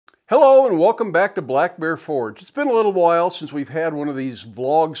Hello and welcome back to Black Bear Forge. It's been a little while since we've had one of these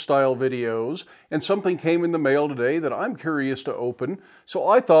vlog style videos, and something came in the mail today that I'm curious to open. So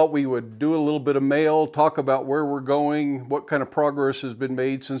I thought we would do a little bit of mail, talk about where we're going, what kind of progress has been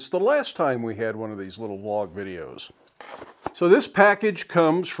made since the last time we had one of these little vlog videos. So this package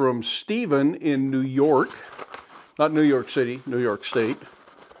comes from Steven in New York, not New York City, New York State.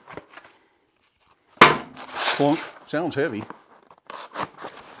 Clunk, sounds heavy.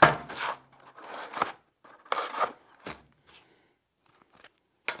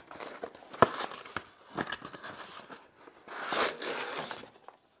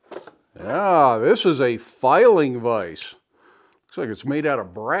 Ah, this is a filing vise. Looks like it's made out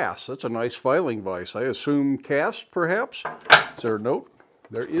of brass. That's a nice filing vise. I assume cast, perhaps? Is there a note?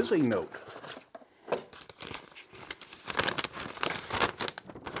 There is a note.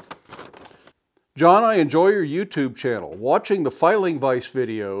 John, I enjoy your YouTube channel. Watching the filing vise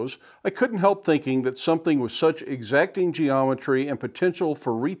videos, I couldn't help thinking that something with such exacting geometry and potential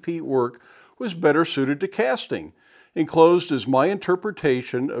for repeat work was better suited to casting. Enclosed is my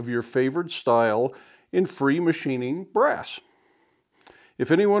interpretation of your favored style in free machining brass.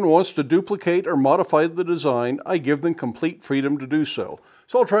 If anyone wants to duplicate or modify the design, I give them complete freedom to do so.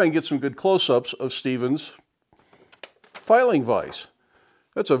 So I'll try and get some good close-ups of Steven's filing vise.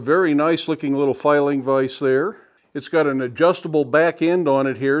 That's a very nice looking little filing vise there. It's got an adjustable back end on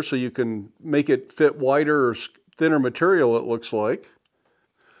it here so you can make it fit wider or thinner material, it looks like.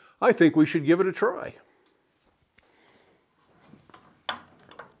 I think we should give it a try.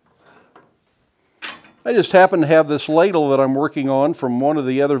 I just happen to have this ladle that I'm working on from one of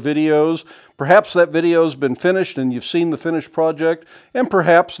the other videos. Perhaps that video's been finished and you've seen the finished project, and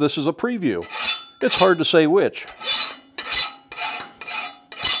perhaps this is a preview. It's hard to say which.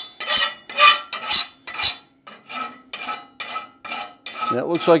 And it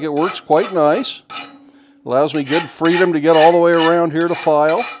looks like it works quite nice. Allows me good freedom to get all the way around here to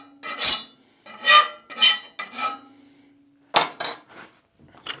file.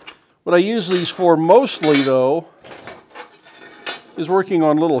 What I use these for mostly, though, is working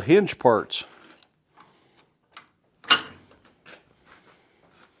on little hinge parts.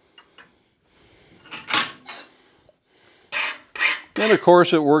 And of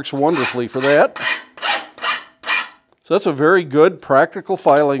course it works wonderfully for that. So that's a very good practical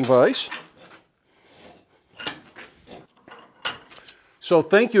filing vise. So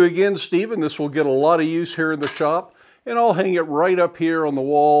thank you again, Steven. This will get a lot of use here in the shop. And I'll hang it right up here on the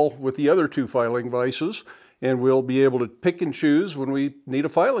wall with the other two filing vices, and we'll be able to pick and choose when we need a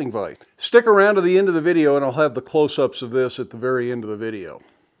filing vise. Stick around to the end of the video and I'll have the close-ups of this at the very end of the video.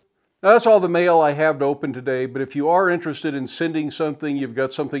 Now that's all the mail I have to open today, but if you are interested in sending something, you've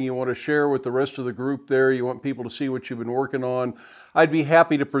got something you want to share with the rest of the group there, you want people to see what you've been working on, I'd be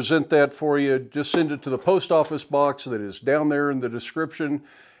happy to present that for you. Just send it to the post office box that is down there in the description,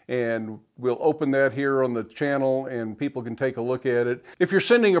 and we'll open that here on the channel and people can take a look at it. If you're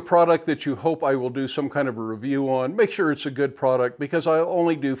sending a product that you hope I will do some kind of a review on, make sure it's a good product, because I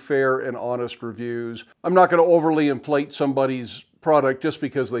only do fair and honest reviews. I'm not going to overly inflate somebody's product just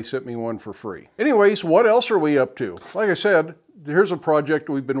because they sent me one for free. Anyways, what else are we up to? Like I said, here's a project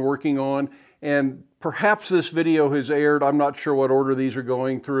we've been working on, and perhaps this video has aired. I'm not sure what order these are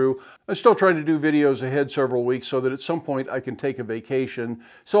going through. I'm still trying to do videos ahead several weeks so that at some point I can take a vacation.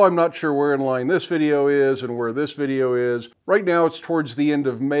 So I'm not sure where in line this video is and where this video is. Right now it's towards the end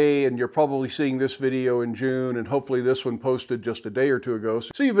of May, and you're probably seeing this video in June, and hopefully this one posted just a day or two ago.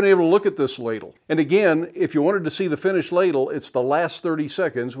 So you've been able to look at this ladle. And again, if you wanted to see the finished ladle, it's the last 30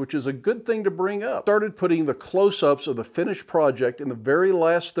 seconds, which is a good thing to bring up. Started putting the close-ups of the finished project in the very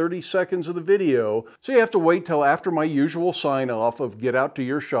last 30 seconds of the video. So you have to wait till after my usual sign off of get out to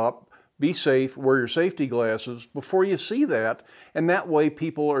your shop, be safe, wear your safety glasses before you see that, and that way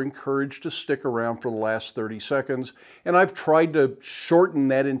people are encouraged to stick around for the last 30 seconds. And I've tried to shorten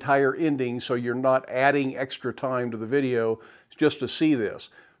that entire ending so you're not adding extra time to the video just to see this.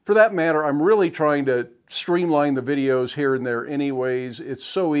 For that matter, I'm really trying to streamline the videos here and there anyways. It's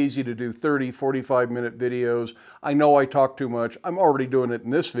so easy to do 30, 45-minute videos. I know I talk too much. I'm already doing it in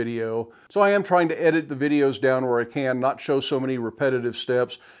this video. So I am trying to edit the videos down where I can, not show so many repetitive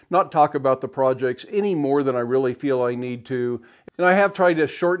steps, not talk about the projects any more than I really feel I need to. And I have tried to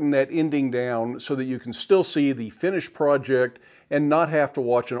shorten that ending down so that you can still see the finished project and not have to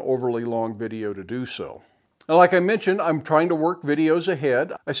watch an overly long video to do so. Now, like I mentioned, I'm trying to work videos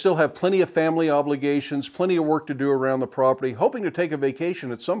ahead. I still have plenty of family obligations, plenty of work to do around the property, hoping to take a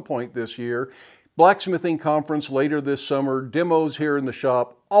vacation at some point this year. blacksmithing conference later this summer, demos here in the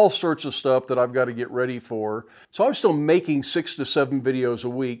shop, all sorts of stuff that I've got to get ready for. So I'm still making 6 to 7 videos a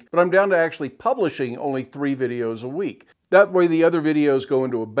week, but I'm down to actually publishing only 3 videos a week. That way the other videos go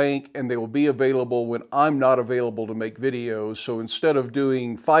into a bank and they will be available when I'm not available to make videos. So instead of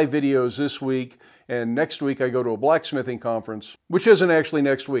doing 5 videos this week and next week I go to a blacksmithing conference, which isn't actually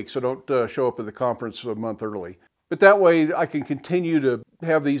next week, so don't show up at the conference a month early. But that way I can continue to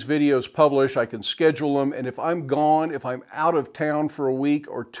have these videos published, I can schedule them, and if I'm gone, if I'm out of town for a week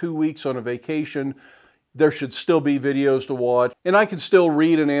or 2 weeks on a vacation, there should still be videos to watch, and I can still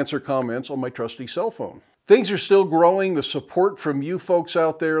read and answer comments on my trusty cell phone. Things are still growing. The support from you folks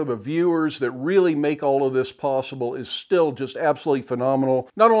out there, the viewers that really make all of this possible, is still just absolutely phenomenal.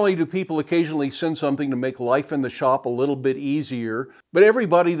 Not only do people occasionally send something to make life in the shop a little bit easier, but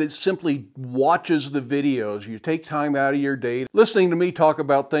everybody that simply watches the videos, you take time out of your day listening to me talk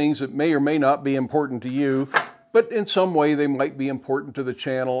about things that may or may not be important to you, but in some way they might be important to the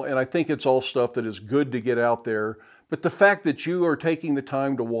channel, and I think it's all stuff that is good to get out there. But the fact that you are taking the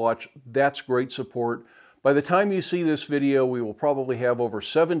time to watch, that's great support. By the time you see this video, we will probably have over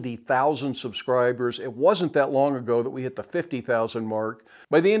 70,000 subscribers. It wasn't that long ago that we hit the 50,000 mark.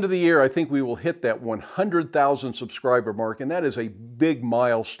 By the end of the year, I think we will hit that 100,000 subscriber mark, and that is a big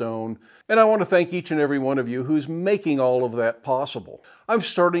milestone. And I want to thank each and every one of you who's making all of that possible. I'm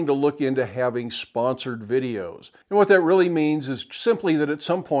starting to look into having sponsored videos. And what that really means is simply that at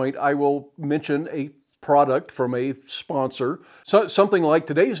some point I will mention a product from a sponsor. So something like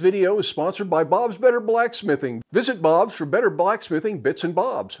today's video is sponsored by Bob's Better Blacksmithing. Visit Bob's for better blacksmithing bits and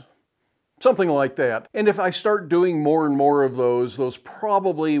bobs. Something like that. And if I start doing more and more of those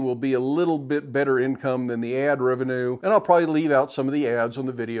probably will be a little bit better income than the ad revenue, and I'll probably leave out some of the ads on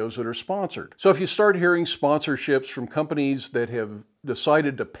the videos that are sponsored. So if you start hearing sponsorships from companies that have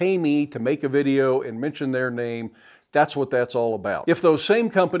decided to pay me to make a video and mention their name, that's what that's all about. If those same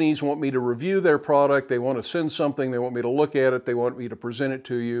companies want me to review their product, they want to send something, they want me to look at it, they want me to present it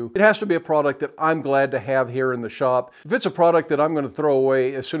to you, it has to be a product that I'm glad to have here in the shop. If it's a product that I'm going to throw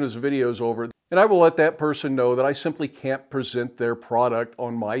away as soon as the video's over, and I will let that person know that I simply can't present their product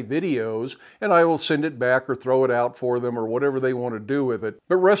on my videos, and I will send it back or throw it out for them or whatever they want to do with it.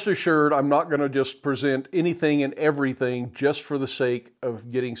 But rest assured, I'm not going to just present anything and everything just for the sake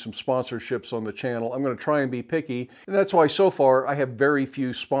of getting some sponsorships on the channel. I'm going to try and be picky, and that's why so far I have very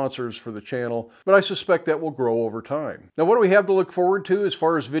few sponsors for the channel, but I suspect that will grow over time. Now, what do we have to look forward to as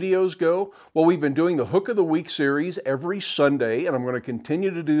far as videos go? Well, we've been doing the Hook of the Week series every Sunday, and I'm going to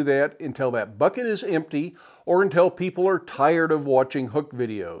continue to do that until that bucket is empty or until people are tired of watching hook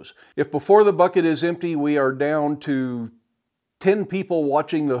videos. If before the bucket is empty we are down to 10 people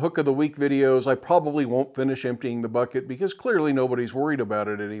watching the Hook of the Week videos, I probably won't finish emptying the bucket because clearly nobody's worried about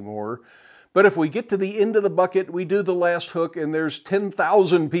it anymore. But if we get to the end of the bucket, we do the last hook and there's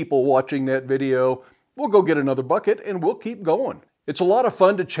 10,000 people watching that video, we'll go get another bucket and we'll keep going. It's a lot of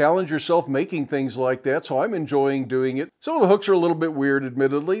fun to challenge yourself making things like that, so I'm enjoying doing it. Some of the hooks are a little bit weird,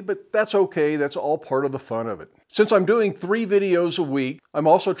 admittedly, but that's okay. That's all part of the fun of it. Since I'm doing 3 videos a week, I'm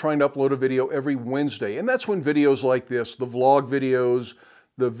also trying to upload a video every Wednesday, and that's when videos like this, the vlog videos,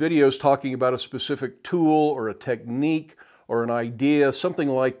 the videos talking about a specific tool or a technique or an idea, something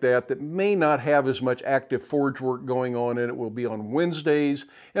like that, that may not have as much active forge work going on in it, will be on Wednesdays.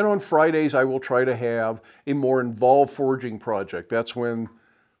 And on Fridays, I will try to have a more involved forging project. That's when,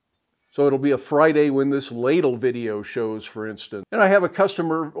 so it'll be a Friday when this ladle video shows, for instance. And I have a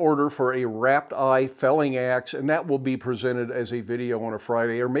customer order for a wrapped eye felling axe, and that will be presented as a video on a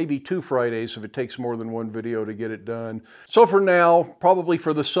Friday, or maybe 2 Fridays if it takes more than 1 video to get it done. So for now, probably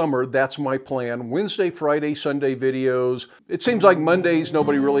for the summer, that's my plan. Wednesday, Friday, Sunday videos. It seems like Mondays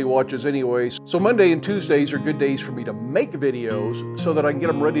nobody really watches anyways, so Monday and Tuesdays are good days for me to make videos so that I can get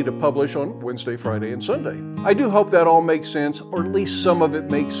them ready to publish on Wednesday, Friday, and Sunday. I do hope that all makes sense, or at least some of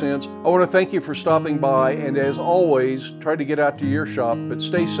it makes sense. I want to thank you for stopping by, and as always, try to get out to your shop, but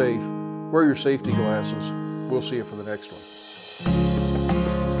stay safe, wear your safety glasses. We'll see you for the next one.